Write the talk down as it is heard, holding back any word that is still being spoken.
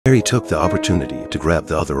Mary took the opportunity to grab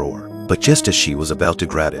the other oar, but just as she was about to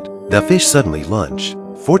grab it, the fish suddenly lunged.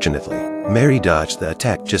 Fortunately, Mary dodged the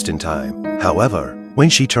attack just in time. However, when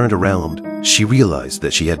she turned around, she realized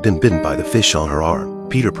that she had been bitten by the fish on her arm.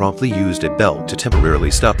 Peter promptly used a belt to temporarily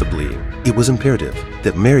stop the bleeding. It was imperative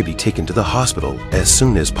that Mary be taken to the hospital as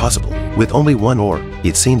soon as possible. With only one oar,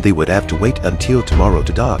 it seemed they would have to wait until tomorrow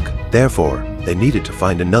to dock. Therefore, they needed to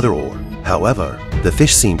find another oar. However, the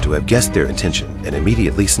fish seemed to have guessed their intention and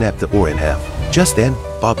immediately snapped the oar in half. Just then,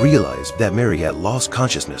 Bob realized that Mary had lost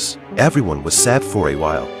consciousness. Everyone was sad for a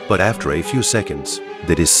while, but after a few seconds,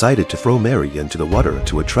 they decided to throw Mary into the water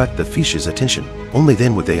to attract the fish's attention. Only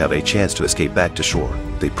then would they have a chance to escape back to shore.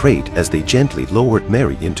 They prayed as they gently lowered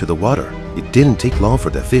Mary into the water. It didn't take long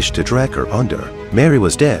for the fish to drag her under. Mary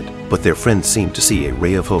was dead, but their friends seemed to see a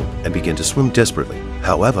ray of hope and began to swim desperately.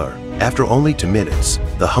 However, after only 2 minutes,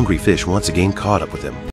 the hungry fish once again caught up with them.